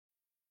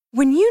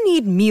When you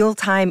need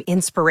mealtime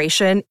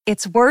inspiration,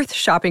 it's worth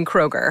shopping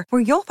Kroger,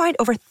 where you'll find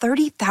over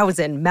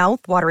 30,000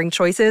 mouth-watering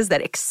choices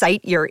that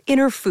excite your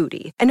inner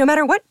foodie. And no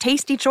matter what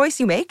tasty choice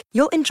you make,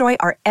 you'll enjoy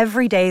our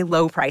everyday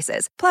low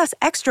prices, plus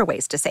extra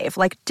ways to save,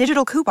 like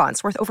digital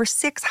coupons worth over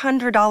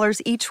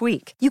 $600 each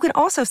week. You can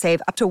also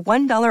save up to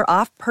 $1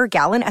 off per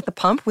gallon at the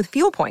pump with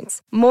fuel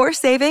points. More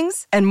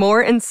savings and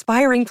more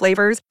inspiring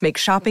flavors make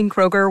shopping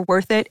Kroger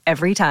worth it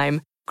every time.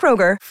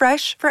 Kroger,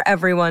 fresh for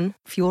everyone.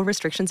 Fuel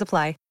restrictions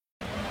apply.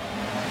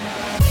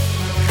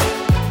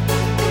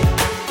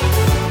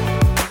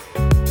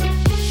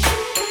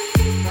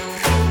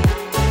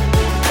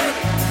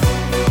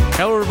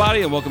 Hello,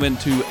 everybody, and welcome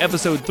into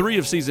Episode 3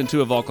 of Season 2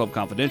 of All Club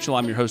Confidential.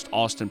 I'm your host,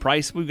 Austin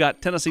Price. We've got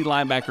Tennessee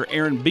linebacker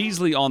Aaron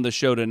Beasley on the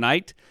show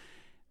tonight.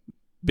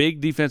 Big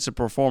defensive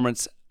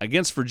performance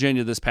against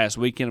Virginia this past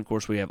weekend. Of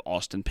course, we have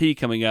Austin Peay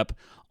coming up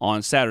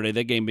on Saturday,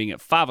 that game being at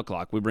 5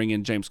 o'clock. We bring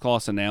in James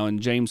Clausen now. And,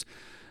 James,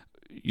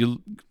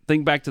 you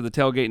think back to the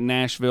tailgate in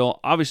Nashville,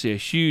 obviously a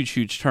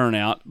huge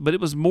turnout, but it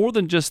was more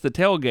than just the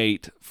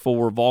tailgate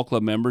for Vol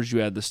Club members. You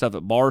had the stuff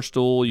at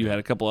Barstool. You had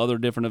a couple other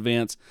different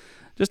events.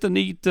 Just a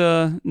neat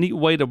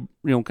way to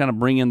kind of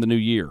bring in the new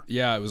year.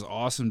 Yeah, it was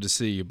awesome to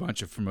see a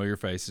bunch of familiar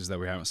faces that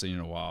we haven't seen in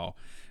a while,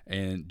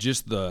 and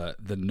just the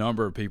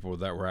number of people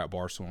that were at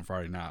Barstool on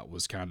Friday night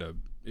was kind of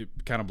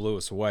blew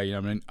us away. I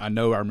mean, I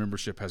know our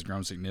membership has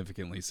grown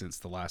significantly since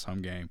the last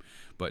home game,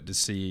 but to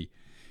see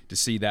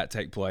that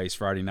take place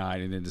Friday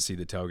night and then to see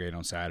the tailgate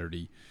on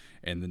Saturday,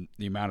 and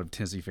the amount of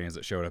Tennessee fans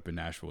that showed up in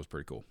Nashville was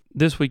pretty cool.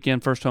 This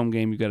weekend, first home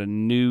game, you've got a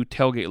new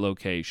tailgate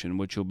location,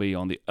 which will be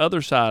on the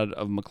other side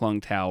of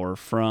McClung Tower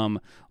from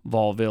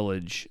Vol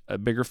Village, a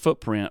bigger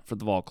footprint for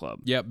the Vol Club.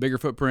 Yeah, bigger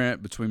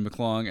footprint between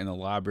McClung and the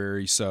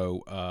library.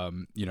 So,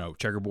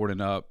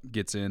 checkerboarding up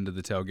gets into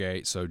the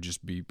tailgate, so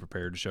just be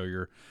prepared to show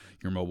your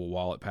mobile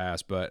wallet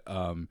pass. But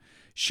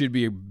should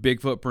be a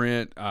big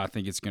footprint. I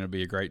think it's going to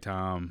be a great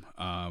time.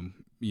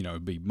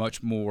 It'd be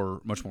much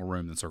more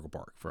room than Circle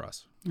Park for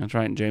us. That's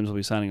right, and James will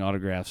be signing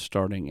autographs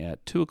starting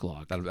at 2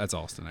 o'clock. That's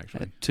Austin,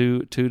 actually. At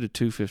 2 to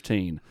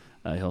 2:15.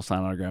 He'll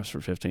sign autographs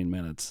for 15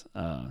 minutes,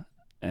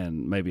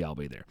 and maybe I'll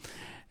be there.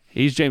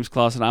 He's James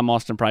Clausen. I'm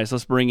Austin Price.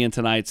 Let's bring in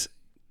tonight's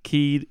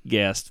key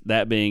guest,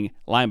 that being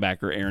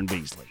linebacker Aaron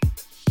Beasley.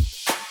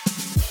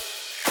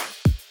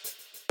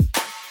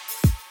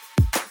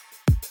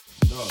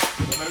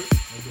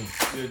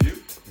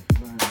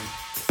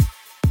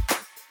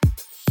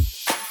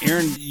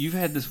 Aaron, you've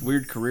had this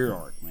weird career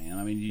arc, man.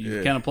 I mean,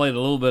 you kind of played a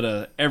little bit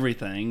of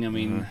everything. I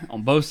mean,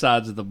 on both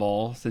sides of the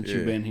ball since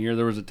you've been here.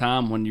 There was a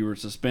time when you were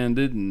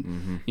suspended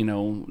and,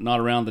 not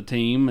around the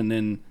team, and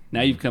then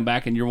now you've come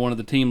back and you're one of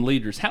the team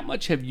leaders. How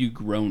much have you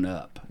grown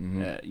up?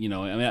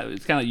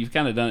 It's kind of you've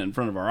kind of done it in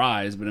front of our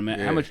eyes, but I mean,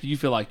 how much do you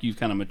feel like you've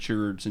kind of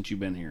matured since you've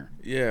been here?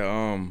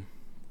 Yeah,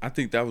 I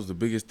think that was the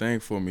biggest thing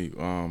for me.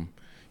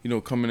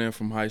 Coming in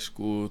from high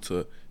school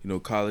to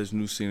college,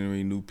 new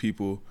scenery, new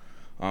people.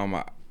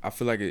 I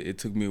feel like it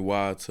took me a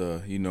while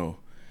to,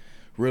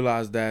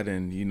 realize that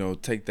and,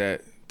 take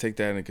that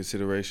into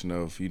consideration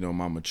of,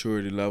 my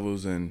maturity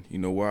levels and,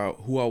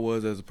 who I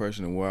was as a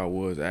person and where I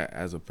was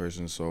as a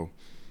person. So,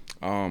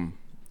 I'm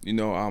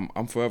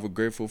forever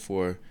grateful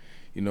for,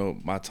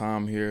 my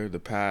time here, the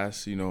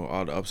past,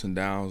 all the ups and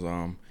downs.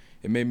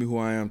 It made me who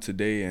I am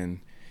today,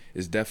 and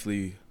it's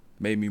definitely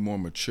made me more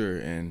mature.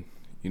 And,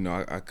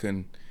 I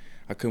couldn't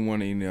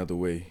want it any other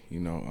way.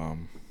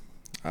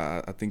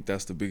 I think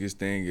that's the biggest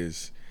thing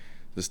is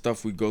the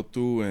stuff we go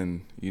through,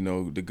 and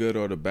the good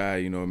or the bad,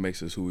 it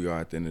makes us who we are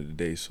at the end of the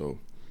day. So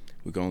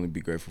we can only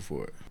be grateful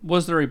for it.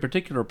 Was there a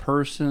particular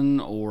person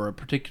or a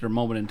particular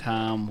moment in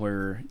time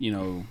where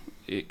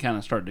it kind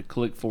of started to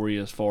click for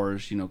you as far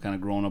as kind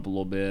of growing up a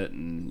little bit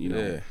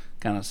and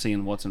kind of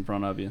seeing what's in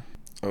front of you?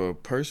 A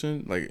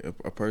person, like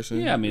a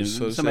person. Yeah, I mean,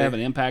 somebody have an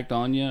impact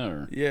on you,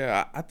 or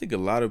yeah, I think a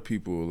lot of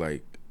people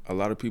I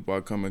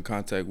come in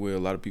contact with, a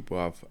lot of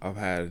people I've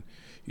had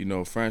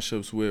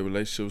friendships with,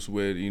 relationships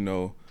with,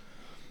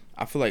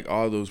 I feel like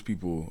all those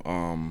people,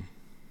 kind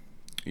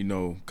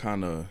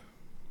of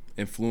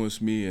influenced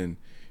me and,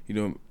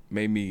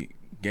 made me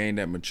gain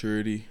that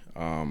maturity.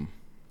 I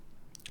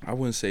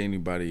wouldn't say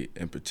anybody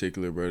in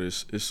particular, but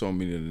it's so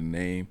many to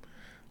name.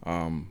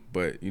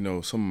 But,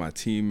 some of my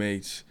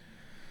teammates,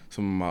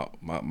 some of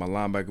my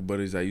linebacker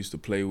buddies I used to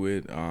play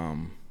with,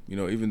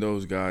 even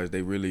those guys,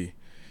 they really,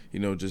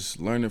 just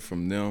learning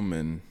from them.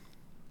 And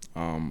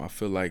I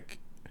feel like,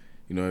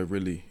 it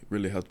really,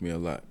 really helped me a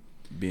lot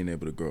being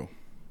able to grow.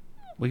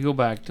 We go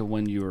back to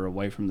when you were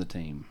away from the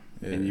team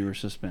and you were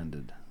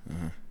suspended.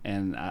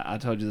 And I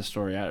told you the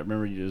story. I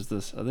remember it was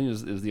this. I think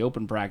it was the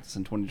open practice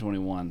in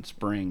 2021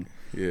 spring.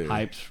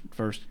 Hypes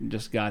first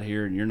just got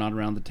here, and you're not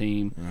around the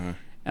team.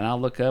 And I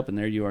look up, and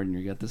there you are, and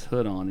you got this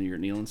hood on, and you're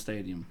at Neyland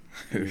Stadium.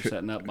 And you're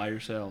sitting up by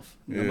yourself.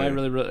 Nobody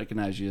really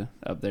recognized you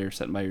up there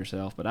sitting by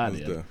yourself, but I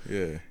did.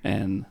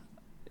 And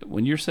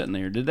when you're sitting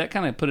there, did that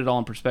kind of put it all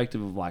in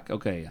perspective of like,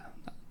 okay,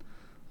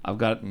 I've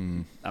got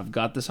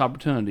this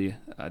opportunity.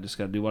 I just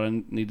got to do what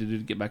I need to do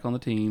to get back on the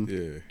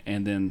team,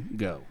 and then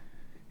go.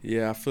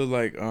 Yeah, I feel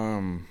like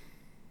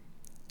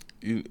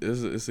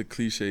it's a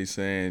cliche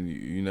saying,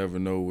 you never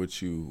know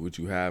what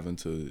you have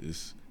until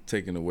it's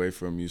taken away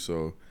from you.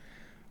 So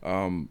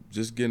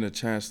just getting a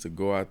chance to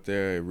go out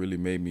there, it really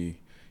made me,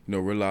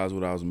 realize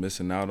what I was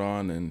missing out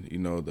on, and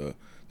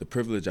the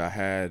privilege I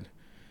had,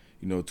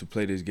 to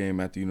play this game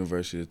at the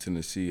University of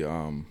Tennessee.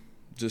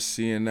 Just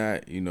seeing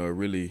that,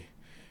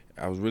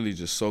 I was really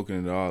just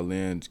soaking it all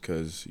in,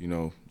 because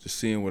just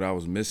seeing what I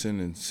was missing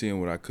and seeing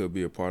what I could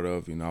be a part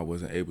of. I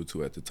wasn't able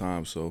to at the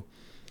time, so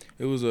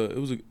it was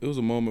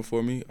a moment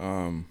for me.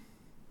 I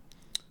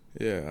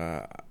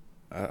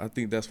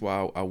think that's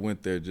why I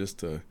went there, just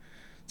to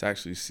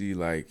actually see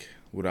like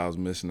what I was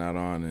missing out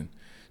on, and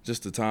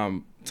just the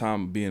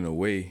time being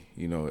away.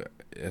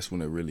 That's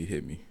when it really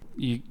hit me.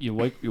 You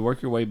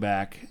work your way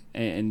back,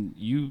 and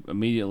you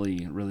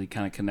immediately really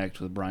kind of connect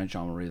with Brian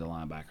Jean-Marie, the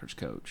linebackers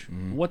coach.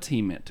 Mm-hmm. What's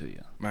he meant to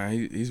you?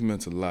 Man, he's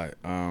meant a lot.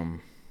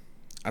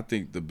 I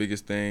think the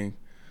biggest thing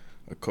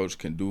a coach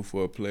can do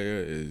for a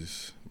player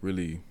is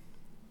really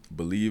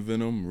believe in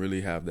them,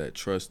 really have that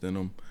trust in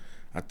them.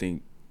 I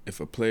think if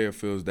a player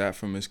feels that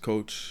from his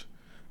coach,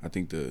 I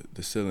think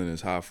the ceiling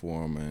is high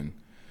for him. And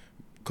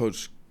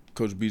Coach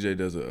BJ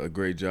does a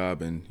great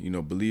job in,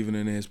 believing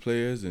in his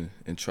players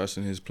and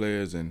trusting his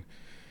players, and,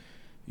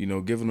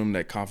 giving them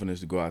that confidence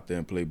to go out there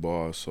and play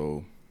ball.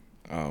 So,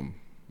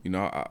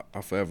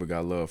 I forever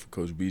got love for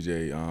Coach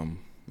BJ.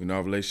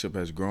 Our relationship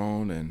has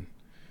grown, and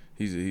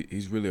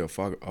he's really a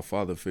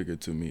father figure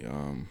to me.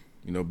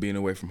 Being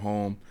away from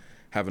home,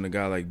 having a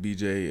guy like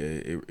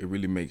BJ, it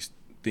really makes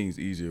things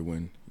easier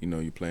when,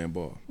 you're playing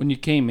ball. When you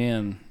came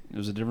in, it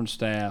was a different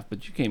staff,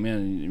 but you came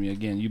in,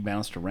 again, you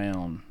bounced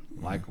around.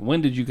 Like,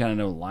 when did you kind of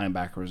know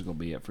linebacker was going to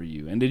be it for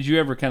you? And did you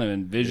ever kind of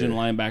envision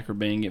linebacker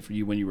being it for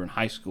you when you were in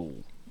high school?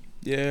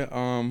 Yeah,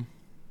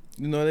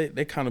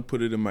 they kind of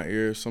put it in my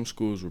ear. Some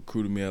schools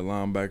recruited me at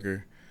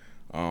linebacker.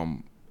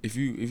 If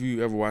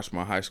you ever watch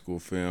my high school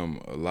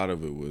film, a lot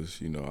of it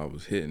was, I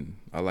was hitting.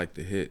 I like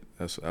to hit.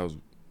 That was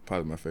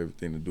probably my favorite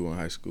thing to do in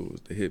high school,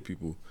 was to hit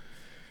people.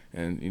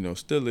 And,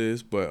 still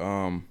is. But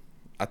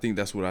I think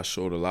that's what I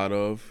showed a lot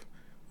of,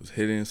 was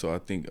hitting. So I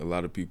think a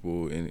lot of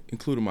people,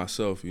 including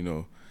myself,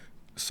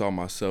 saw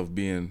myself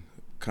being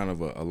kind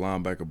of a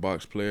linebacker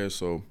box player.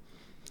 So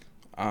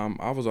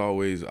I was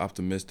always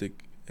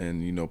optimistic,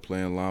 and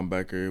playing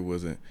linebacker, it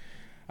wasn't.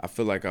 I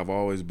feel like I've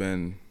always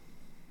been.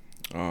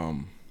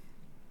 My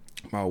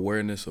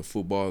awareness of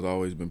football has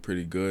always been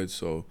pretty good.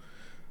 So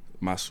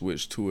my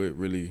switch to it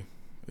really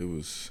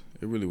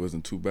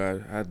wasn't too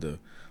bad. I had to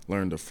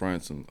learn the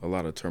fronts and a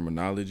lot of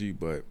terminology,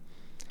 but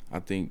I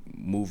think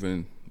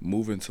moving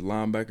to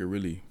linebacker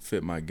really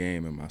fit my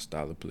game and my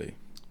style of play.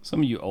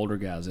 Some of you older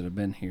guys that have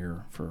been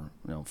here for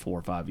 4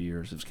 or 5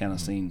 years have kind of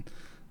seen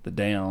the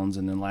downs,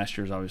 and then last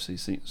year's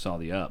obviously saw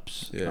the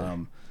ups. Yeah.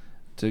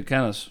 To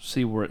kind of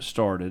see where it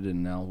started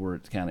and now where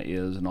it kind of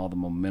is, and all the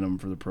momentum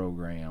for the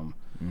program.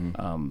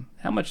 Mm-hmm.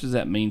 How much does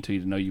that mean to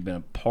you to know you've been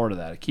a part of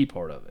that, a key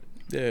part of it?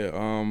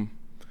 Yeah,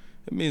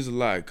 it means a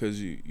lot,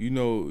 because you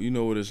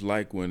know what it's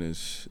like when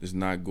it's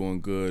not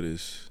going good.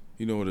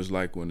 You know what it's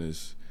like when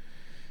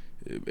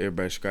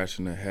everybody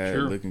scratching their head,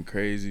 sure, looking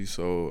crazy.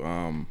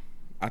 So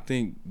I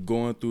think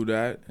going through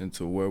that and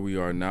to where we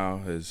are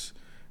now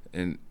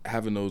and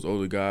having those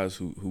older guys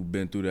who've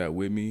been through that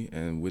with me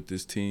and with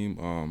this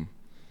team,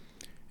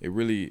 it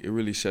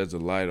really sheds a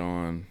light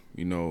on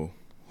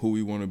who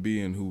we want to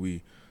be and who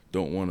we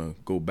don't want to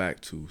go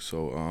back to.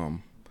 So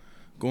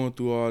going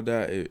through all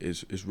that,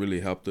 it's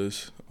really helped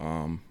us.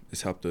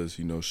 It's helped us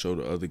show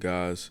the other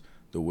guys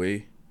the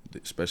way,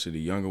 especially the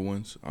younger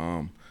ones,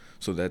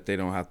 so that they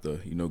don't have to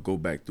go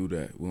back through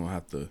that. We don't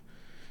have to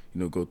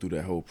go through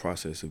that whole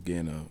process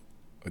again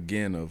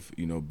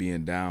of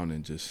being down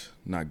and just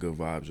not good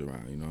vibes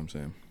around. You know what I'm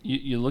saying?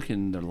 You look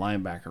in their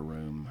linebacker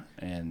room,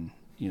 and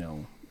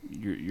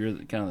you're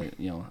kind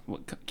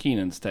of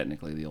Keenan's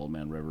technically the old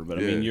man River, but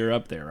I mean you're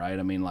up there, right?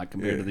 I mean, like,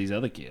 compared to these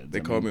other kids. They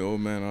call me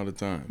old man all the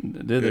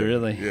time. Did they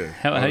really? Yeah.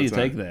 How do you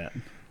take that?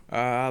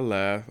 I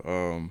laugh.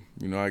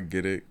 I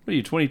get it. What are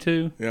you,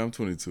 22? Yeah, I'm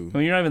 22. I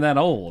mean, you're not even that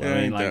old. Yeah, I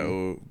ain't that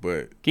old,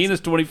 but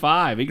Keenan's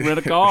 25. He can rent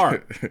a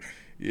car.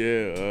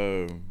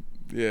 Yeah.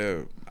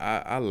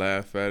 I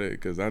laugh at it,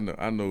 because I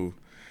know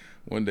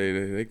one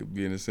day they could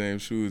be in the same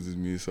shoes as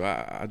me. So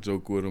I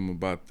joke with them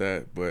about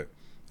that. But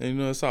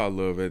it's all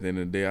love at the end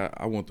of the day.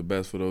 I want the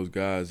best for those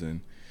guys,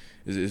 and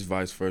it's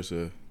vice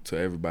versa to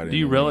everybody. Do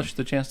you relish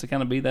the chance to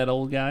kind of be that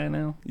old guy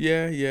now?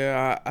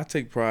 Yeah. I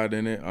take pride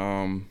in it.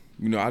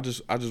 I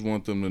just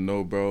want them to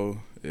know, bro,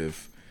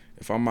 if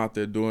I'm out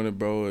there doing it,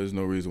 bro, there's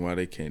no reason why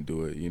they can't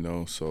do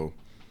it, So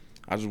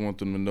I just want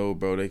them to know,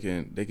 bro, they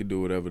can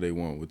do whatever they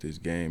want with this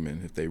game,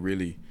 and if they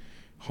really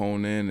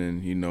hone in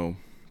and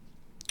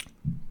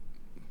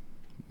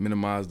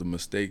minimize the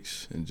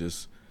mistakes and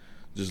just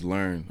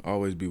learn,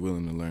 always be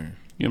willing to learn.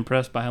 You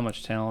impressed by how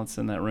much talent's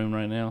in that room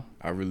right now?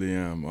 I really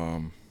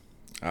am.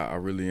 I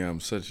really am.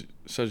 Such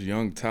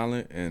young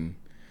talent, and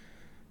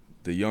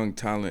the young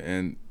talent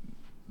and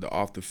the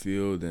off the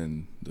field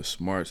and the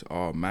smarts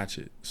all match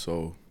it.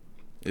 So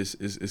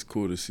it's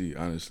cool to see.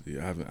 Honestly,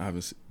 I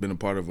haven't been a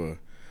part of a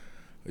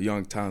a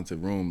young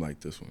talented room like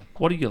this one.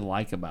 What do you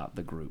like about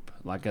the group,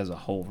 like as a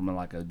whole, from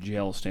like a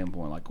gel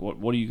standpoint? Like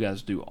what do you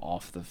guys do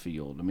off the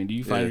field? I mean, do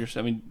you find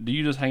yourself? I mean, do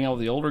you just hang out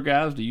with the older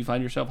guys? Do you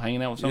find yourself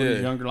hanging out with some of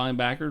these younger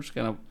linebackers?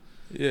 Kind of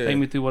take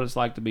me through what it's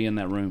like to be in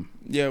that room.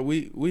 Yeah,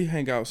 we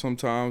hang out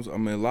sometimes. I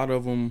mean, a lot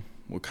of them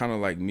were kind of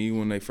like me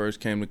when they first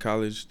came to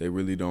college. They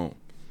really don't,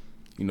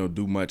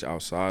 do much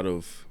outside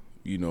of,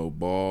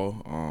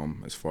 ball,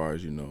 as far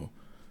as,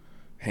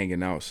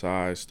 hanging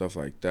outside, stuff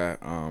like that.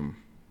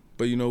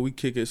 But, we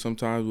kick it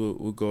sometimes.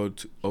 We'll go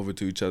over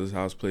to each other's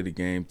house, play the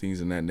game,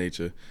 things in that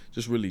nature.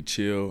 Just really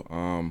chill.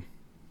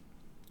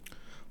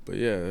 But,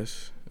 yeah,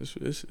 it's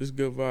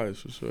good vibes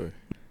for sure.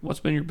 What's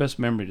been your best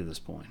memory to this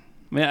point?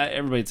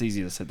 I mean, it's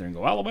easy to sit there and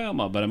go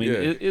Alabama, but I mean,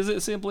 is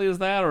it simply as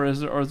that, or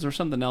is there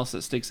something else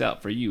that sticks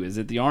out for you? Is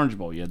it the Orange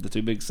Bowl? You had the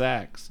 2 big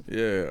sacks.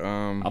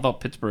 Yeah. I thought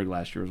Pittsburgh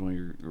last year was one of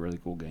your really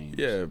cool games.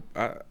 Yeah,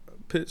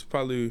 Pitt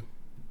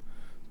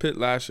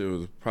last year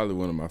was probably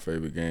one of my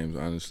favorite games,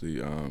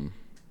 honestly,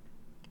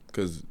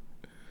 because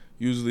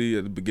usually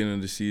at the beginning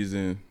of the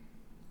season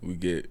we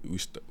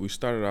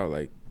started out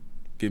like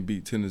getting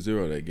beat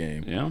 10-0 that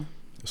game. Yeah,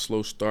 a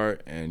slow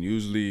start, and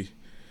usually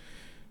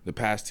the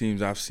past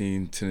teams I've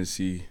seen,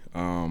 Tennessee,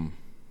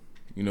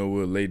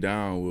 we'll lay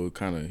down, we'll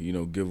kind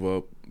of, give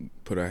up,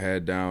 put our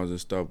head down and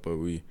stuff. But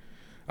that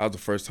was the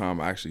first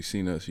time I actually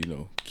seen us,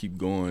 keep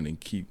going and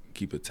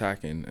keep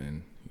attacking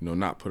and,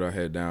 not put our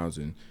head down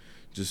and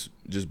just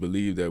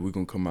believe that we're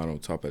going to come out on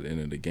top at the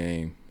end of the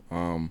game.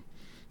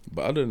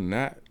 But other than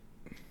that,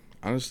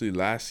 honestly,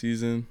 last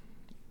season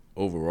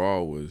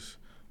overall was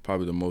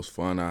probably the most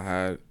fun I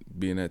had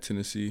being at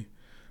Tennessee.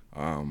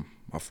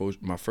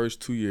 My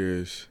first 2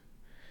 years,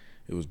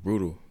 it was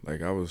brutal.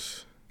 Like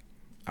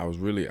I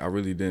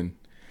really didn't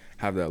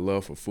have that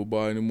love for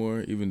football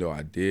anymore, even though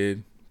I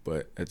did.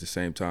 But at the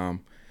same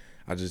time,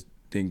 I just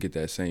didn't get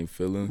that same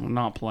feeling. Well,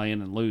 not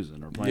playing and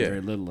losing, or playing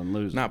very little and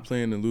losing. Not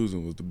playing and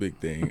losing was the big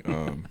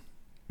thing.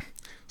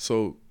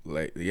 So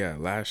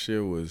last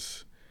year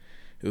was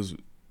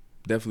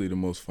definitely the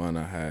most fun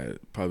I had.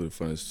 Probably the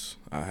funnest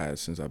I had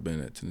since I've been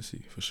at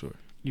Tennessee, for sure.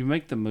 You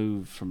make the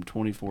move from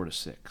 24 to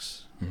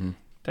 6. Mm-hmm.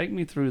 Take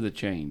me through the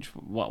change.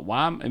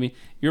 Why? I mean,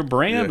 your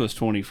brand was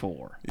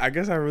 24. I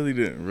guess I really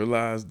didn't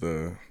realize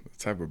the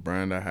type of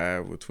brand I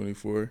had with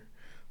 24,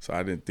 so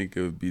I didn't think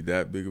it would be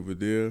that big of a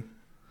deal.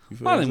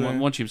 I think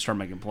once you start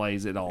making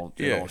plays, it all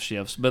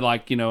shifts. But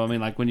like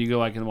when you go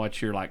back and watch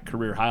your like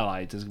career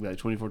highlights, it's gonna be like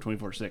 24,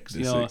 24, 6.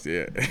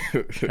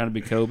 Trying to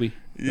be Kobe.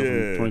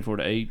 Yeah. 24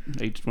 to 8,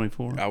 8 to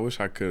 24. I wish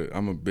I could.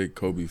 I'm a big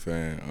Kobe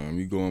fan.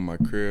 You go in my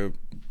crib,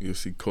 you'll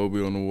see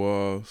Kobe on the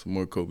wall, some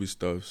more Kobe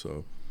stuff.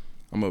 So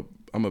I'm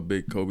a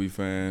big Kobe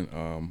fan.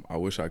 I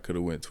wish I could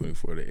have went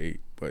 24 to 8,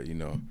 but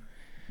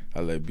I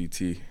let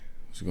BT. I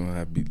was gonna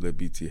let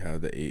BT have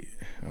the 8.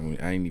 I mean,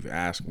 I ain't even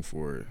asking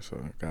for it, so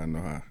I gotta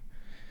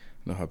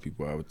know how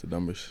people are with the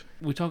numbers.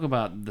 We talk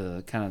about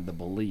the kind of the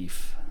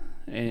belief,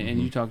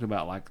 and you talked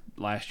about like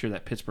last year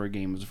that Pittsburgh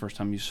game was the first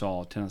time you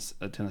saw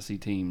a Tennessee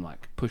team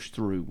like push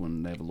through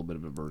when they have a little bit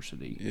of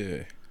adversity.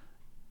 Yeah.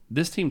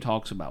 This team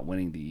talks about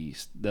winning the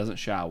East, doesn't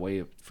shy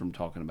away from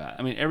talking about it.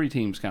 I mean, every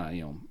team's kind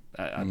of,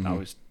 I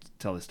always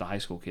tell this to high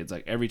school kids,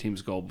 like every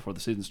team's goal before the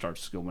season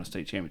starts is to go win a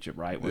state championship,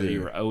 right? Whether you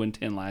were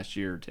 0-10 last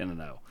year or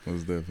 10-0.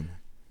 Most definitely.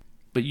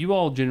 But you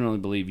all genuinely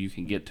believe you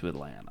can get to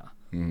Atlanta.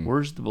 Mm-hmm.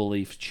 Where's the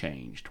belief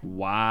changed?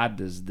 Why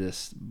does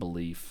this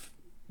belief,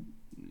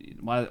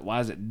 why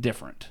is it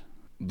different?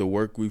 The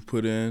work we've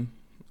put in,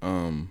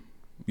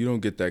 you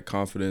don't get that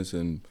confidence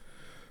and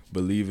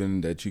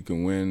believing that you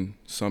can win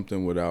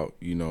something without,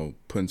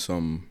 putting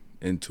something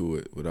into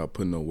it, without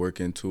putting no work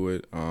into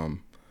it.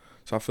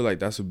 So I feel like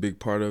that's a big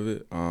part of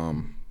it.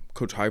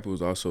 Coach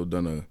Heupel's also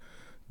done a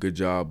good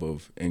job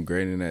of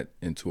ingraining that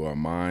into our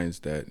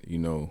minds that,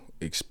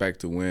 expect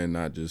to win,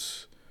 not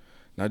just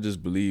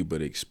believe,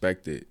 but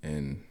expect it.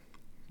 And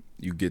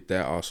you get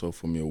that also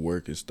from your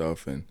work and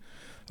stuff. And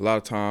a lot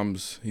of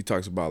times he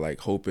talks about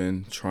like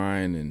hoping,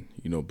 trying,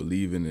 and,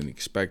 believing and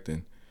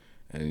expecting.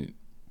 And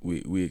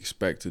we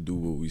expect to do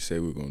what we say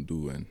we're going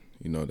to do. And,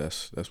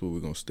 that's what we're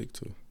going to stick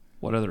to.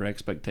 What other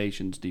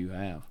expectations do you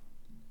have?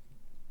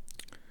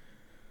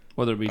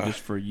 Whether it be just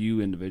for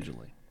you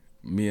individually.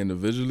 Me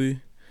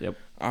individually? Yep.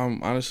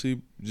 I'm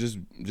honestly just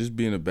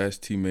being the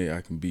best teammate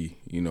I can be,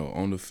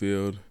 on the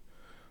field,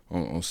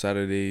 on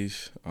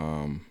Saturdays,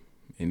 and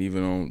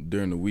even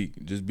during the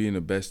week. Just being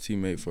the best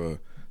teammate for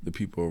the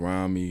people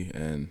around me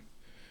and,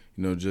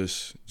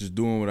 just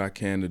doing what I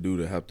can to do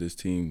to help this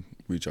team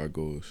reach our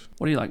goals.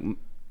 What do you like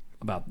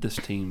about this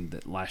team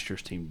that last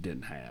year's team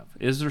didn't have?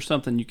 Is there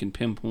something you can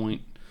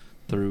pinpoint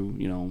through,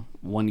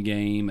 one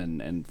game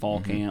and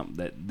fall camp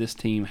that this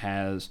team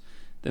has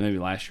that maybe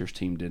last year's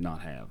team did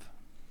not have?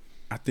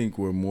 I think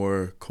we're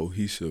more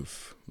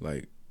cohesive,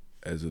 like,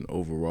 as an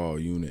overall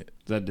unit.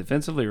 Is that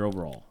defensively or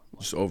overall?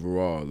 Just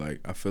overall. Like,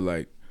 I feel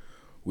like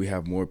we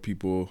have more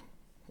people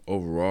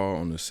overall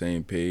on the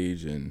same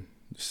page and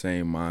the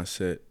same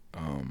mindset.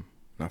 And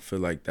I feel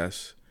like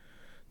that's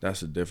that's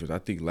the difference. I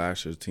think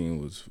last year's team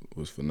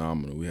was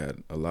phenomenal. We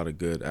had a lot of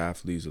good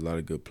athletes, a lot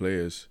of good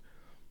players.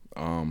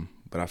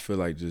 But I feel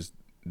like just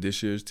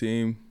this year's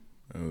team,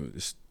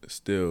 it's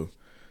still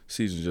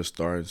season just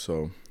started,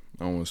 so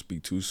I don't want to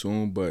speak too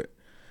soon. But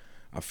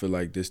I feel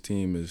like this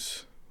team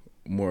is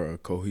more a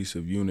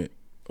cohesive unit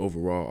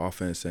overall,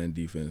 offense and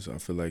defense. I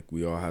feel like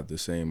we all have the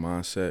same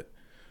mindset.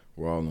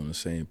 We're all on the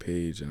same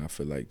page, and I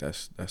feel like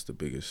that's the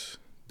biggest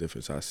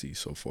difference I see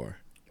so far.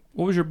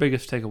 What was your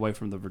biggest takeaway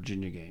from the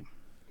Virginia game?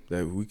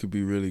 That we could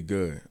be really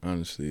good,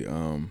 honestly.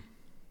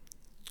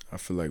 I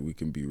feel like we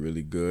can be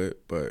really good,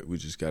 but we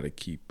just got to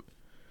keep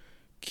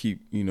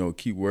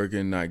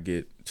working, not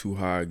get too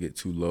high, get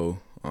too low.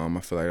 I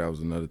feel like that was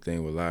another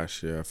thing with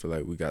last year. I feel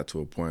like we got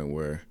to a point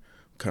where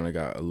we kind of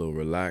got a little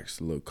relaxed,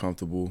 a little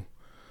comfortable,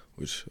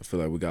 which I feel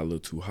like we got a little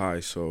too high.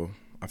 So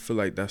I feel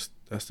like that's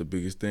the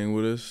biggest thing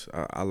with us.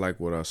 I like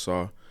what I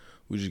saw.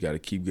 We just got to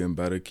keep getting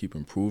better, keep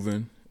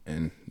improving,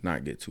 and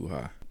not get too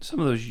high. Some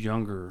of those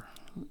younger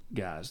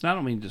guys, and I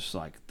don't mean just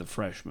like the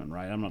freshmen,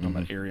 right? I'm not talking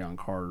about Arion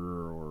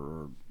Carter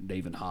or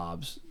David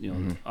Hobbs.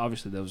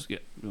 Obviously those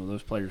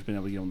players being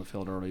able to get on the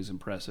field early is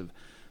impressive.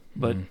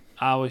 But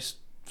I always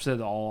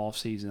said all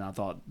offseason, I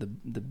thought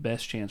the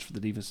best chance for the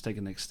defense to take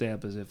the next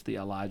step is if the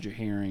Elijah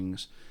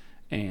Herrings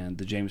and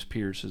the James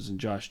Pierces and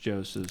Josh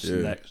Josephs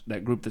and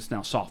that group that's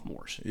now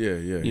sophomores.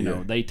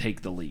 They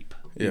take the leap.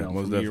 From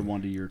definitely. year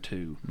 1 to year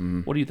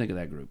 2. What do you think of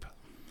that group?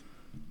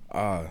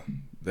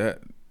 That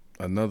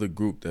another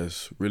group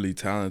that's really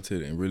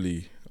talented and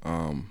really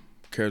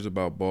cares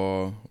about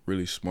ball,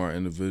 really smart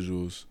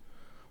individuals,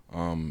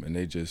 and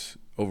they just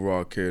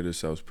overall carry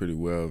themselves pretty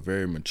well,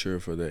 very mature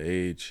for their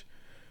age.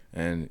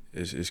 And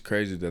it's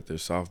crazy that they're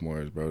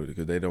sophomores, bro,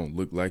 because they don't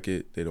look like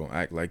it, they don't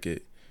act like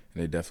it,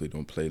 and they definitely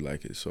don't play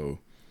like it. So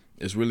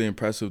it's really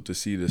impressive to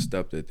see the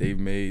step that they've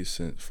made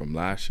from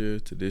last year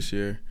to this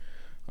year,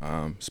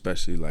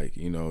 especially like,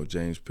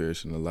 James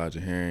Pierce and Elijah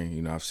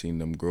Herring. I've seen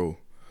them grow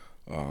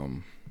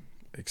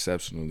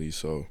exceptionally.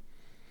 So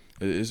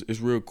it's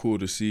real cool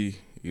to see.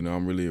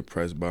 I'm really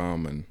impressed by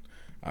them, and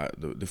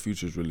the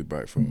future is really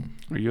bright for them.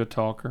 Are you a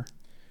talker?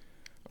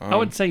 I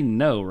would say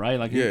no, right?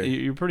 Like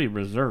you're pretty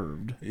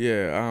reserved.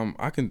 Yeah,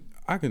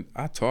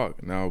 I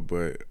talk now,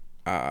 but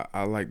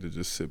I like to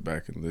just sit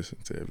back and listen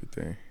to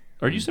everything.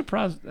 Are you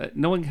surprised,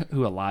 knowing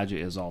who Elijah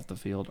is off the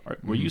field,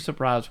 were you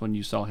surprised when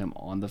you saw him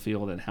on the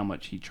field and how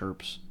much he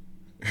chirps?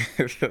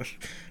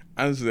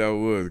 Honestly, I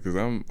was, because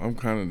I'm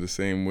kind of the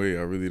same way.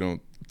 I really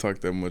don't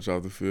talk that much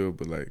off the field,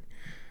 but like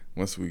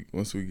once we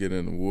get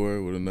in a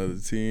war with another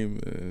team,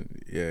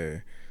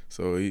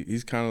 so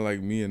he's kind of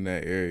like me in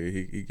that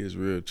area. He gets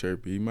real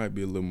chirpy. He might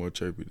be a little more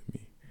chirpy than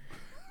me,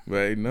 but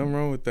ain't nothing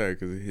wrong with that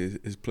because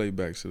his play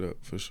backs it up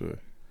for sure.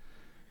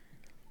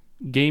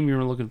 Game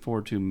you're looking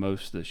forward to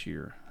most this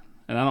year,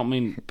 and I don't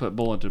mean put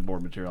bulletin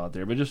board material out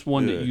there, but just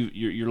one that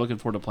you're looking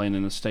forward to playing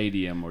in a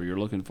stadium, or you're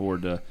looking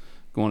forward to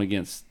going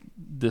against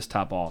this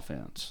type of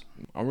offense.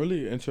 I'm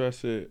really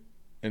interested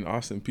in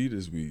Austin Peay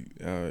this week.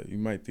 You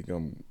might think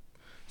I'm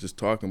just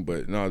talking,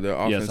 but no, the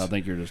offense. Yes, I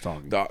think you're just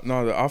talking.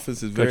 The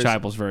offense is Coach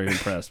Heupel's very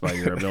impressed by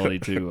your ability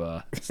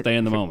to stay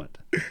in the moment.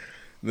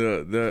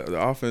 The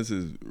offense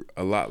is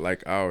a lot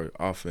like our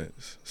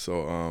offense,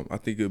 so I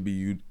think it'll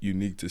be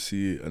unique to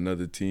see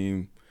another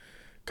team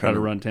try to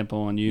run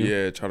tempo on you.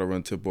 Yeah, try to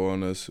run tempo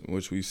on us,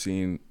 which we've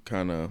seen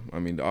kind of. I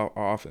mean, our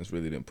offense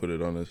really didn't put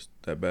it on us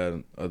that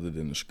bad, other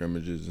than the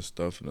scrimmages and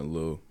stuff and the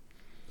little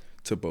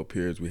tempo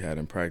periods we had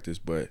in practice.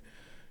 But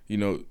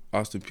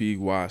Austin Peay,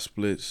 wide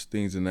splits,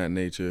 things in that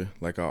nature,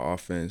 like our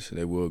offense,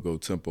 they will go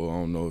tempo. I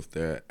don't know if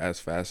they're as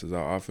fast as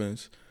our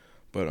offense,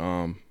 but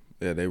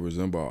they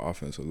resemble our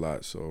offense a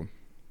lot. So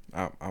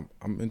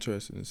I'm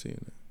interested in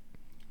seeing that.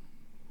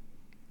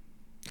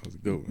 That was a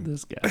good one.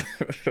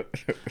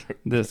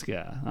 This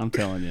guy, I'm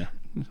telling you,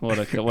 what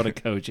a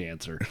coach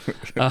answer.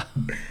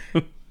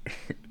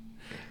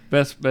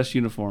 Best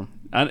uniform.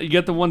 You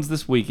get the ones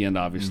this weekend,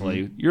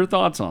 obviously. Mm-hmm. Your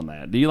thoughts on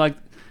that? Do you like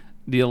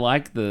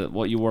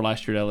what you wore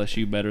last year at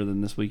LSU better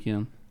than this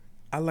weekend?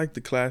 I like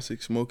the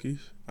classic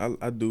Smokies.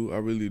 I do. I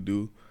really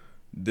do.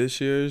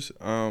 This year's,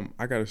 I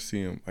gotta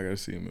see him. I gotta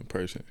see him in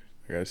person.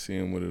 I gotta see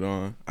him with it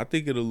on. I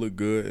think it'll look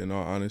good. In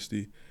all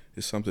honesty,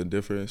 it's something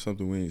different,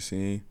 something we ain't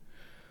seen.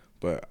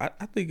 But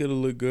I think it'll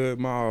look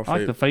good. I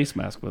like the face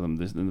mask with him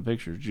in the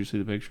pictures. Did you see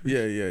the pictures?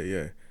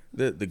 Yeah.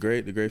 The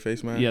gray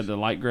face mask. Yeah, the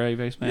light gray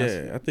face mask.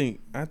 Yeah, I think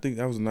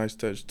that was a nice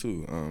touch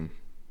too.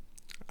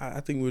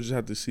 I think we'll just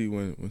have to see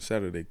when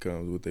Saturday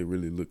comes what they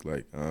really look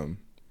like.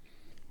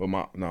 But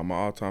my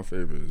all-time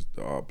favorite is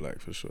the all black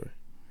for sure.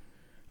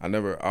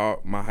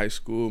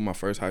 My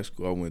first high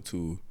school I went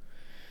to,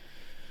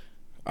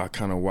 I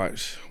kind of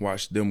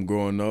watched them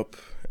growing up,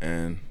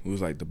 and it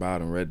was like the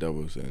Bowden Red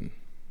Devils, and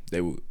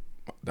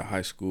the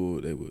high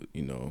school,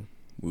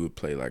 we would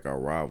play like our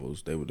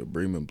rivals. They were the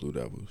Bremen Blue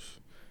Devils.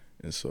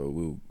 And so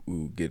we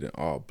would get in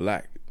all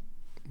black.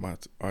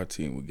 Our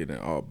team would get in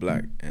all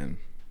black.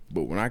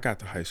 But when I got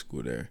to high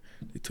school there,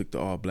 they took the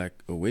all black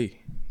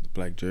away, the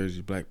black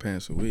jersey, black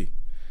pants away.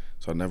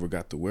 So I never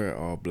got to wear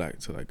all black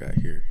till I got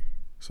here.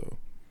 So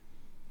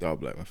All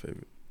Black, my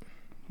favorite.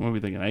 What are we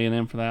thinking?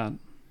 A&M for that?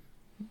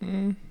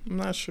 I'm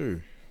not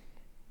sure.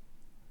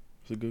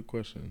 It's a good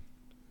question.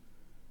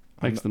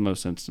 Makes the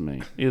most sense to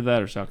me. Either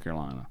that or South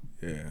Carolina.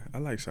 Yeah, I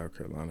like South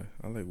Carolina.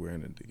 I like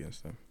wearing it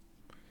against them.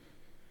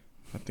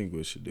 I think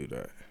we should do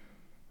that.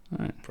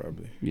 All right.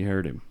 Probably. You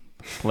heard him.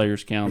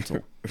 Players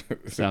Council,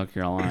 South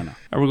Carolina.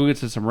 All right, we're going to get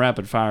to some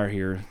rapid fire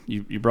here.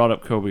 You brought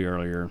up Kobe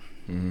earlier.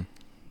 Mm-hmm.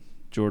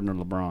 Jordan or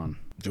LeBron?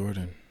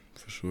 Jordan,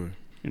 for sure.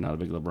 You're not a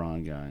big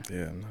LeBron guy.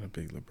 Yeah, I'm not a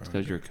big LeBron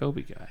Because you're a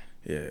Kobe guy.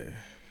 Yeah.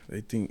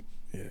 I think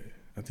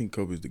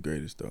Kobe's the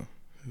greatest, though,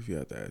 if you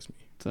have to ask me.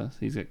 So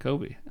he's got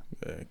Kobe.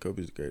 Yeah,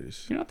 Kobe's the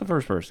greatest. You're not the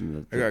first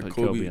person to I got put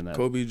Kobe in that.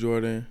 Kobe,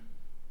 Jordan,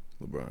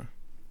 LeBron.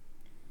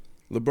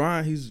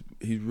 LeBron, he's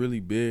really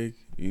big,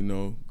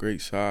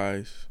 great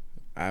size,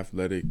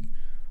 athletic.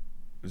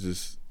 It's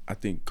just I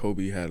think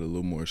Kobe had a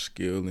little more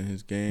skill in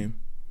his game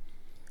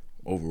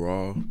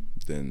overall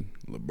than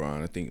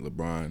LeBron. I think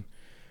LeBron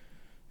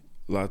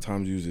a lot of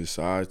times uses his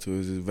size to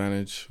his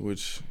advantage,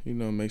 which,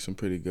 makes him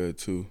pretty good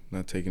too.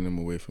 Not taking him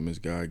away from his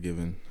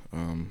God-given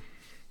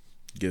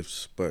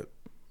gifts, but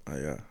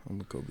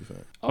I'm a Kobe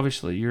fan.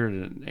 Obviously, you're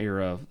in an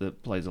era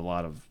that plays a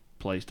lot of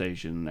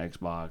PlayStation,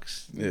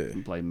 Xbox. Yeah.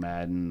 You play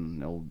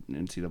Madden, old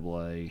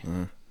NCAA.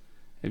 Uh-huh.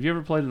 Have you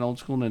ever played an old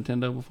school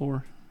Nintendo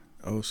before?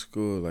 Old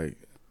school, like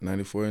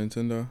 94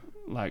 Nintendo?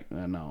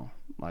 No.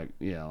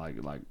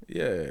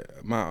 Yeah.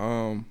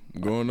 My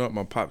growing up,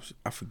 my pops,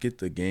 I forget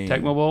the game.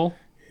 Tecmo Bowl?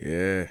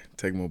 Yeah,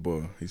 Tecmo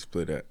Bowl. He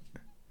split that.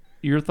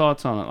 Your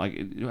thoughts on it?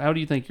 Like, how do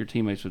you think your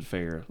teammates would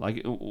fare?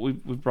 Like,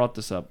 we've brought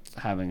this up,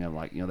 having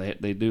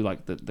they do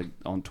like the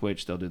on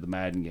Twitch, they'll do the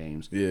Madden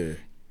games. Yeah.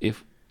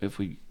 If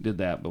we did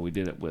that, but we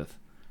did it with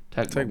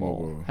Tecmo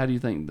Bowl. How do you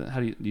think that?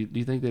 Do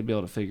you think they'd be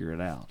able to figure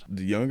it out?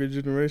 The younger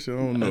generation, I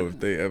don't know if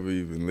they ever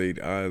even laid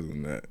eyes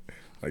on that.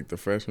 Like the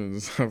freshmen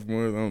and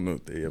sophomores, I don't know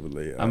if they ever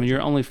laid eyes. I mean,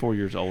 you're only 4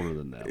 years older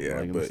than them.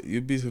 Yeah, but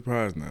you'd be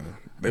surprised now.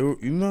 They were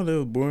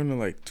born in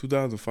like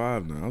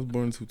 2005. Now I was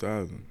born in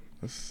 2000.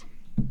 That's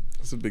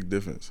a big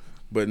difference.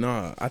 But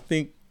no, I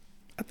think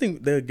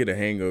they'll get a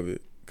hang of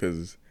it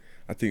because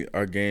I think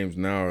our games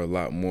now are a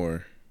lot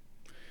more.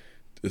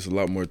 There's a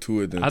lot more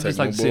to it than. I'd just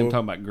like to see Bowl. them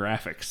talking about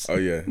graphics. Oh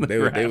yeah, they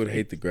would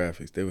hate the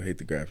graphics. They would hate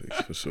the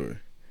graphics for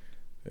sure.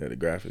 Yeah, the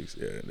graphics.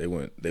 Yeah, they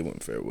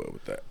wouldn't fare well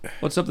with that.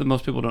 What's something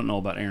most people don't know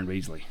about Aaron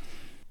Beasley?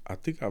 I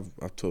think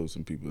I've told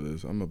some people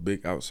this. I'm a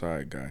big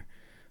outside guy.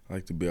 I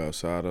like to be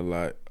outside a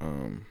lot.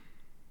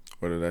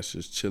 Whether that's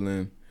just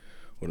chilling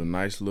with a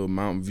nice little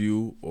mountain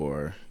view,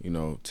 or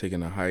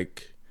taking a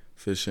hike,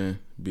 fishing,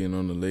 being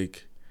on the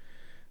lake.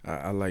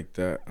 I like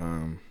that.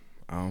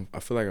 I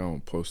feel like I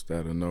don't post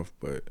that enough,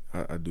 but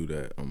I do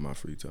that on my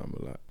free time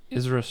a lot.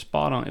 Is there a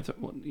spot on?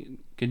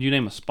 Could you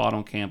name a spot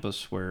on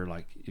campus where,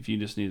 like, if you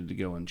just needed to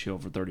go and chill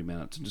for 30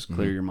 minutes and just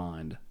clear your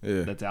mind,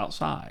 that's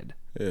outside?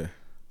 Yeah.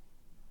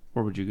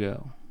 Where would you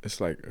go? It's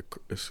like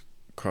it's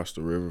across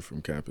the river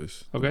from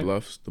campus. Okay.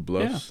 The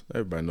bluffs. Yeah.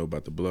 Everybody know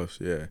about the bluffs.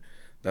 Yeah,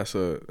 that's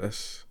a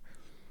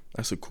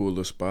cool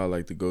little spot I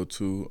like to go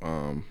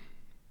to.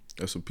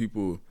 There's some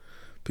people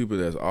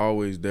that's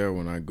always there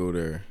when I go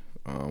there.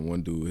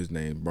 One dude, his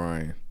name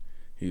Brian.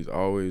 He's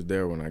always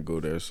there when I go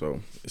there,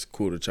 so it's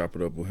cool to chop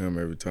it up with him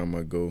every time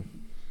I go.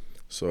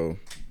 So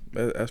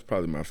that's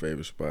probably my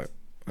favorite spot,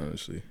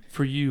 honestly.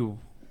 For you,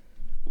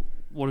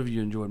 what have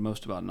you enjoyed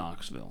most about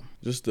Knoxville?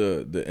 Just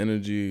the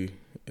energy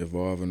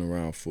evolving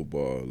around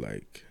football,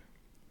 like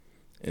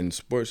in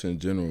sports in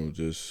general,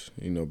 just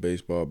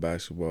baseball,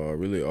 basketball,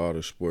 really all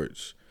the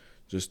sports.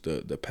 Just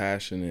the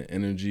passion and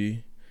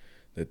energy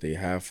that they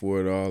have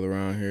for it all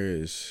around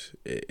here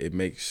it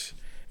makes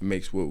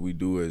what we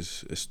do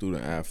as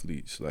student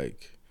athletes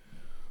like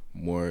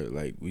more,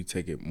 like we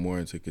take it more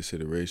into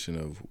consideration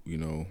of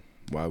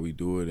why we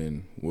do it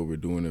and what we're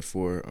doing it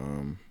for.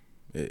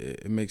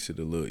 It makes it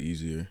a little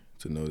easier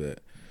to know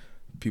that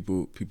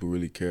people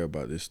really care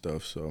about this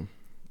stuff, so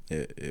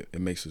it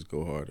makes us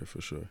go harder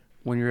for sure.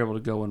 When you're able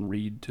to go and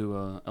read to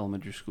a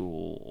elementary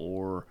school,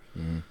 or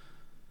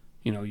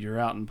you're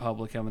out in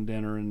public having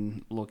dinner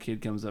and a little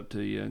kid comes up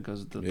to you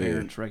because the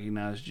parents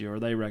recognized you or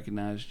they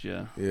recognized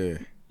you. Yeah.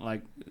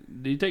 Like,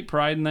 do you take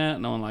pride in that,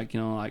 knowing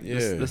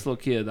this little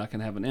kid, I can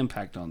have an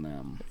impact on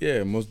them?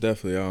 Yeah, most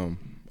definitely.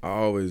 I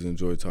always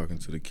enjoy talking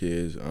to the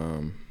kids.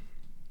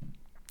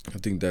 I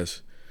think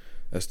that's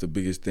the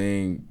biggest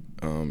thing.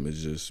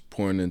 Is just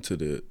pouring into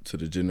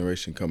the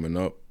generation coming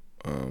up.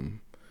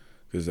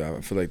 Because I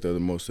feel like they're the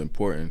most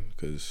important.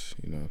 Because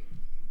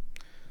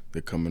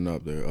they're coming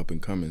up, they're up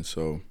and coming.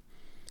 So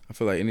I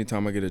feel like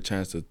anytime I get a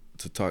chance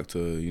to talk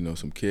to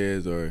some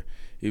kids or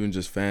even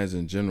just fans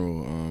in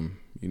general,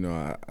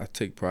 I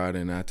take pride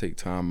in it. I take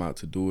time out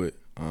to do it.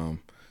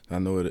 I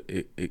know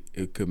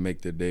it could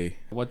make the day.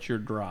 What's your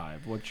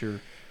drive? What's your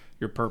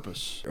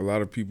purpose? A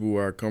lot of people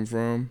where I come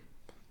from,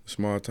 the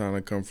small town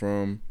I come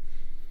from,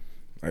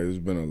 like there's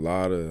been a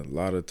lot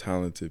of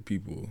talented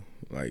people,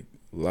 like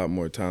a lot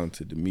more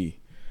talented than me,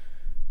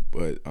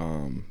 but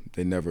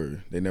they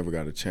never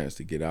got a chance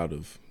to get out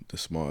of the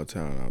small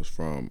town I was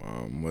from.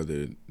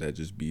 Whether that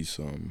just be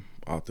some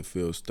off the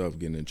field stuff,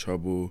 getting in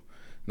trouble,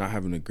 not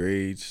having the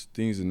grades,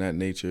 things in that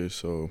nature.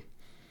 So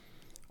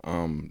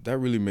that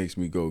really makes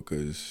me go,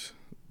 because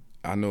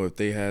I know if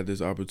they had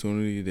this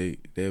opportunity,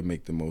 they'd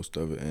make the most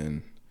of it.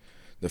 And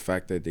the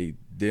fact that they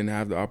didn't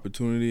have the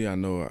opportunity, I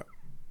know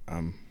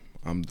I'm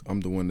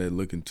the one they're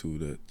looking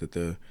to,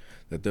 that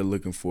they're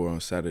looking for on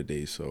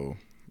Saturday. So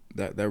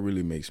that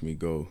really makes me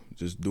go.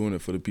 Just doing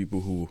it for the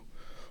people who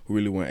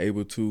really weren't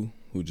able to,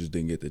 who just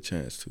didn't get the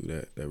chance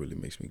to. That really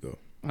makes me go.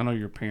 I know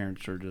your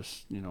parents are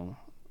just,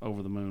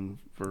 over the moon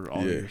for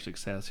all your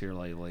success here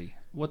lately.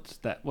 What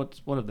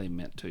have they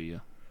meant to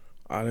you?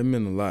 They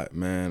meant a lot,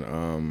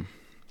 man.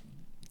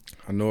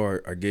 I know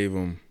I gave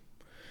them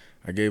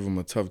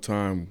a tough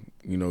time,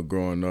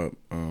 growing up.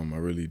 I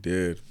really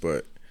did,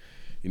 but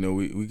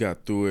we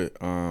got through it.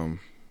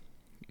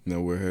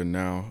 We're here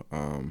now.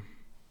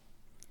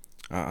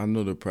 I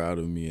know they're proud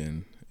of me,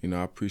 and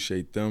I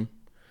appreciate them,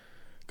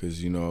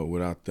 because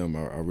without them,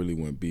 I really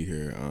wouldn't be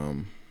here.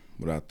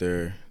 Without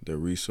their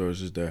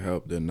resources, their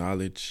help, their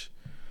knowledge,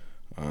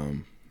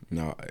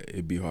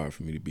 it'd be hard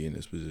for me to be in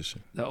this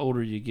position. The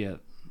older you get,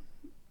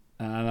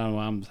 and I know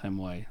I'm the same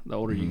way. The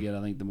older you get,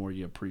 I think the more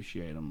you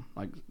appreciate them.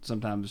 Like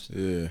sometimes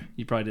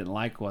you probably didn't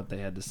like what they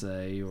had to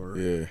say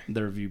or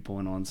their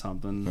viewpoint on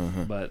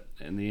something, but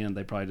in the end,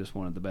 they probably just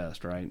wanted the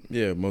best, right?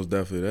 Yeah, most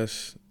definitely.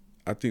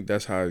 I think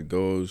that's how it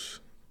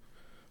goes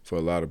for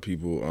a lot of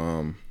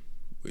people.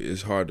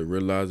 It's hard to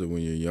realize it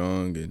when you're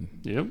young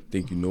and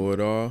think you know it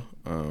all.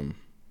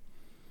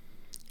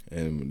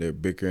 And they're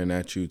bickering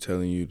at you,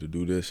 telling you to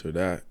do this or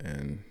that,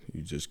 and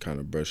you just kind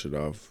of brush it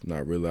off,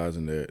 not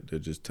realizing they're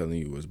just telling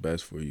you what's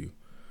best for you.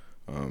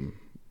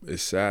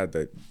 It's sad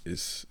that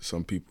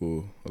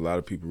a lot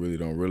of people really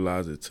don't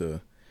realize it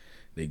till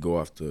they go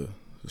off to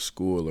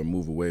school or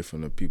move away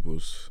from the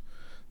people's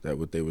that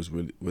what they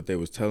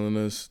was telling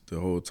us the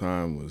whole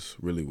time was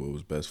really what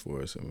was best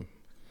for us. And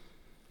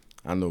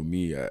I know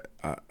me,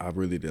 I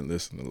really didn't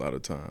listen a lot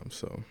of times,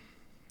 so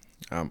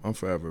I'm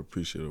forever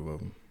appreciative of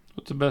them.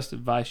 What's the best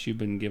advice you've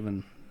been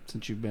given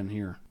since you've been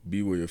here?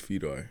 Be where your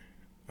feet are.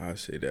 I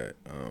say that.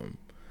 A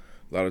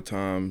lot of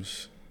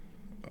times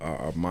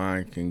our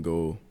mind can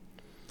go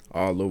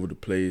all over the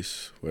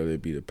place, whether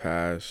it be the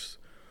past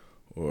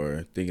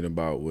or thinking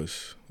about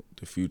what's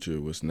the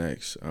future, what's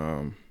next.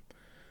 I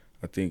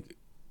think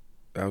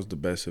that was the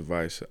best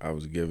advice I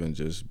was given.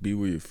 Just be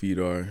where your feet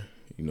are,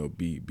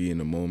 be in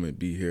the moment,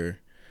 be here.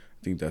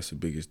 I think that's the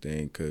biggest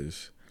thing,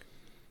 because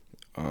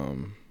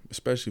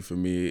especially for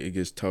me, it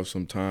gets tough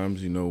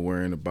sometimes,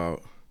 worrying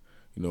about,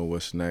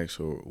 what's next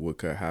or what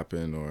could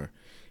happen, or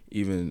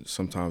even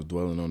sometimes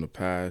dwelling on the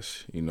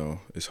past.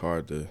 It's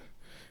hard to,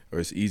 or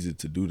it's easy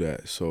to do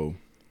that. So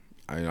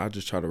I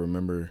just try to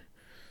remember,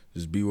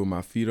 just be where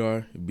my feet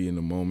are, be in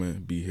the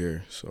moment, be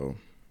here. So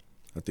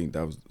I think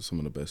that was some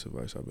of the best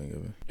advice I've been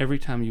given. Every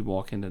time you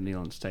walk into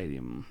Neyland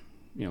Stadium,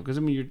 because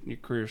your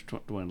career's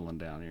dwindling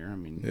down here.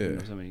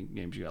 So many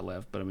games you got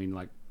left, but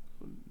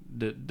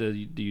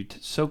do you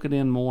soak it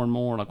in more and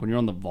more? Like when you're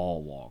on the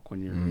ball walk,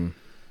 when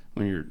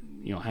you're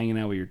hanging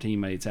out with your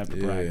teammates after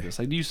practice.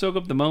 Like, do you soak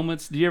up the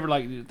moments? Do you ever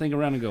think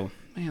around and go,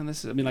 man,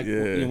 this is?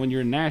 When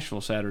you're in Nashville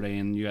Saturday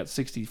and you got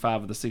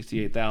 65 of the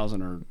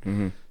 68,000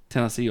 are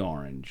Tennessee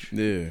orange.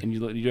 Yeah. And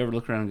you ever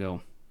look around and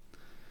go,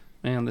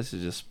 man, this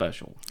is just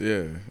special.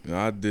 Yeah,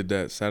 I did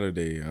that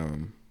Saturday.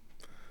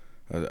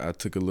 I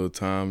took a little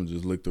time,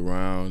 just looked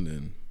around,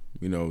 and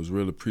was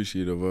real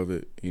appreciative of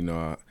it.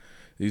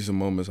 These are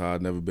moments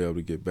I'd never be able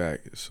to get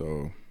back.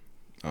 So,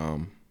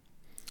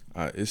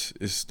 it's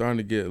starting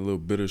to get a little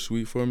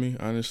bittersweet for me,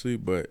 honestly.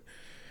 But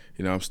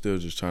I'm still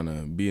just trying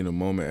to be in the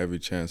moment every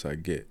chance I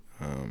get.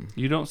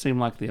 You don't seem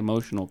like the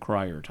emotional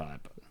crier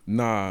type.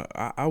 Nah,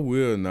 I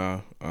will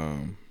now.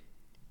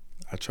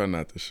 I try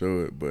not to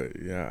show it,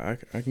 but yeah,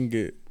 I can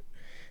get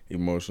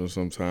emotional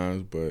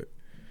sometimes, but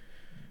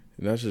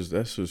that's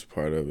just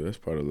part of it. That's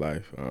part of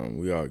life.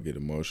 We all get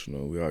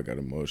emotional. We all got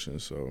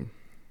emotions, so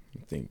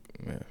I think,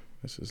 man,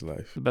 that's just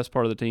life. The best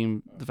part of the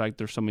team, the fact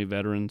there's so many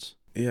veterans.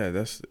 Yeah,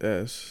 that's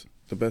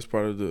the best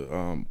part of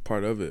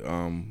it.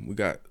 We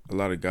got a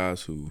lot of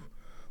guys who've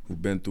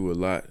been through a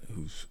lot,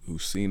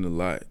 who've seen a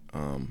lot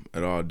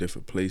at all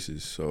different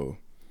places. So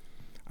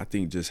I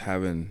think just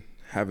having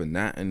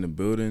that in the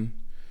building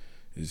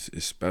is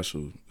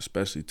special,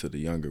 especially to the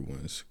younger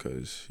ones,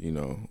 because we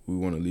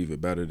want to leave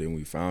it better than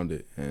we found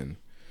it, and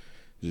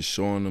just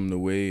showing them the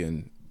way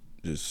and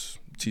just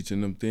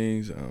teaching them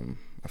things.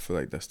 I feel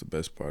like that's the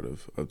best part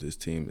of this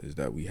team, is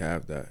that we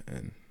have that,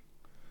 and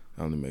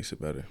that only makes it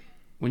better.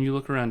 When you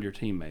look around your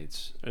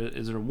teammates,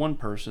 is there one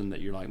person that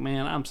you're like,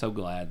 man, I'm so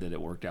glad that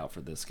it worked out for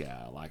this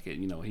guy? Like,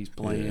 he's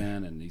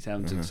playing and he's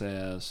having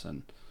success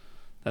and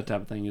that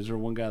type of thing. Is there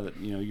one guy that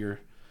you're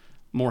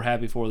more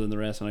happy for than the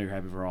rest? I know you're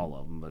happy for all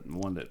of them, but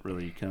one that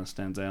really kind of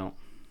stands out?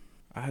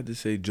 I had to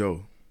say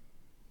Joe.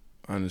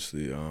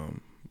 Honestly,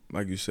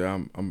 like you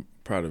said, I'm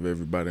proud of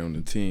everybody on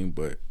the team,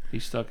 but he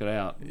stuck it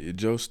out.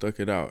 Joe stuck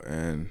it out,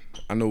 and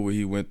I know what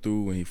he went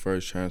through when he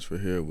first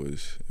transferred here it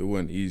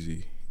wasn't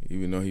easy.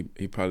 even though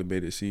he probably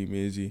made it seem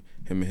easy,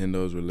 him and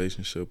Hendo's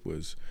relationship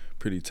was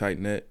pretty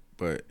tight-knit,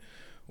 but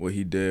what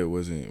he did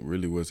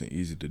wasn't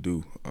easy to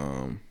do.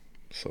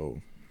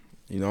 So,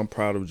 I'm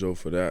proud of Joe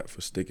for that,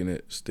 for sticking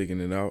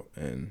it out,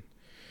 and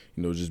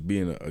just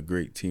being a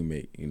great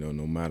teammate.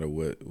 No matter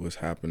what's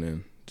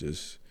happening,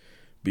 just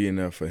being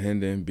there for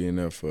Hendon, being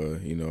there for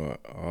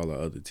all the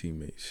other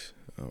teammates.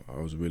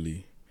 I was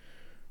really,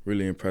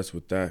 really impressed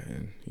with that,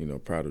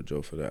 and proud of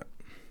Joe for that.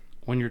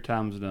 When your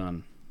time's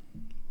done,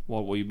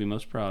 what will you be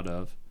most proud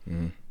of,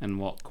 and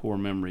what core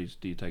memories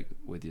do you take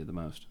with you the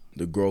most?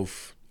 The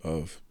growth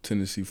of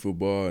Tennessee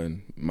football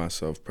and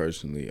myself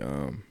personally.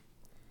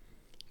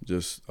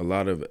 Just a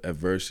lot of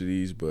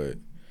adversities, but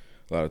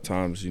a lot of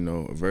times,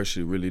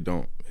 adversity really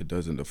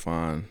doesn't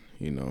define,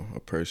 a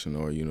person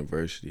or a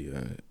university.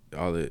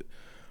 All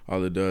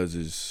it does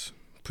is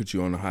put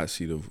you on the hot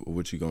seat of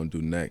what you're gonna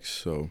do next.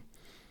 So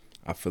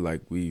I feel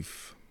like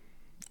we've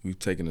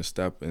taken a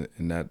step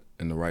in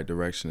the right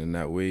direction in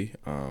that way.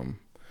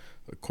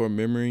 A core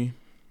memory,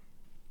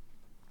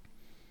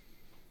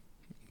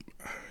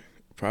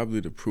 probably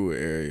the Pruitt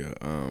area.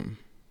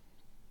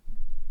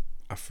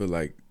 I feel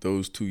like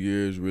those 2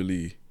 years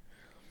really,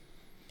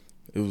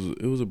 it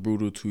was a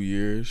brutal 2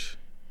 years.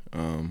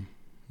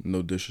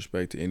 No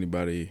disrespect to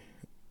anybody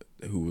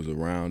who was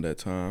around that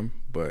time,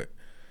 but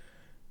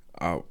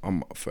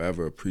I'm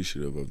forever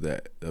appreciative of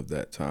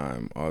that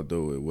time.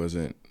 Although it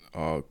wasn't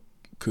all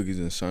cookies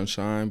and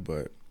sunshine,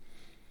 but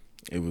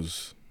it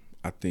was.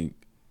 I think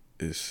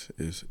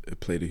it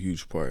played a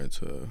huge part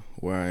into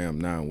where I am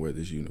now and where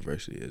this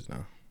university is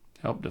now.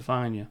 Helped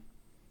define you.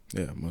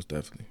 Yeah, most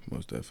definitely.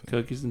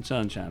 Cookies and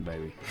sunshine,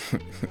 baby.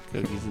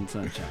 Cookies and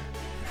sunshine.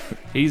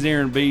 He's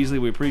Aaron Beasley.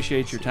 We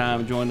appreciate your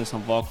time joining us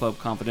on Vol Club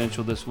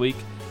Confidential this week.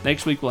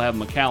 Next week, we'll have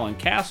McAllen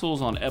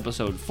Castles on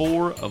episode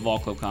 4 of Vol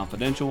Club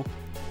Confidential.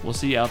 We'll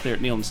see you out there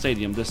at Neyland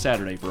Stadium this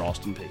Saturday for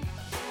Austin Peay.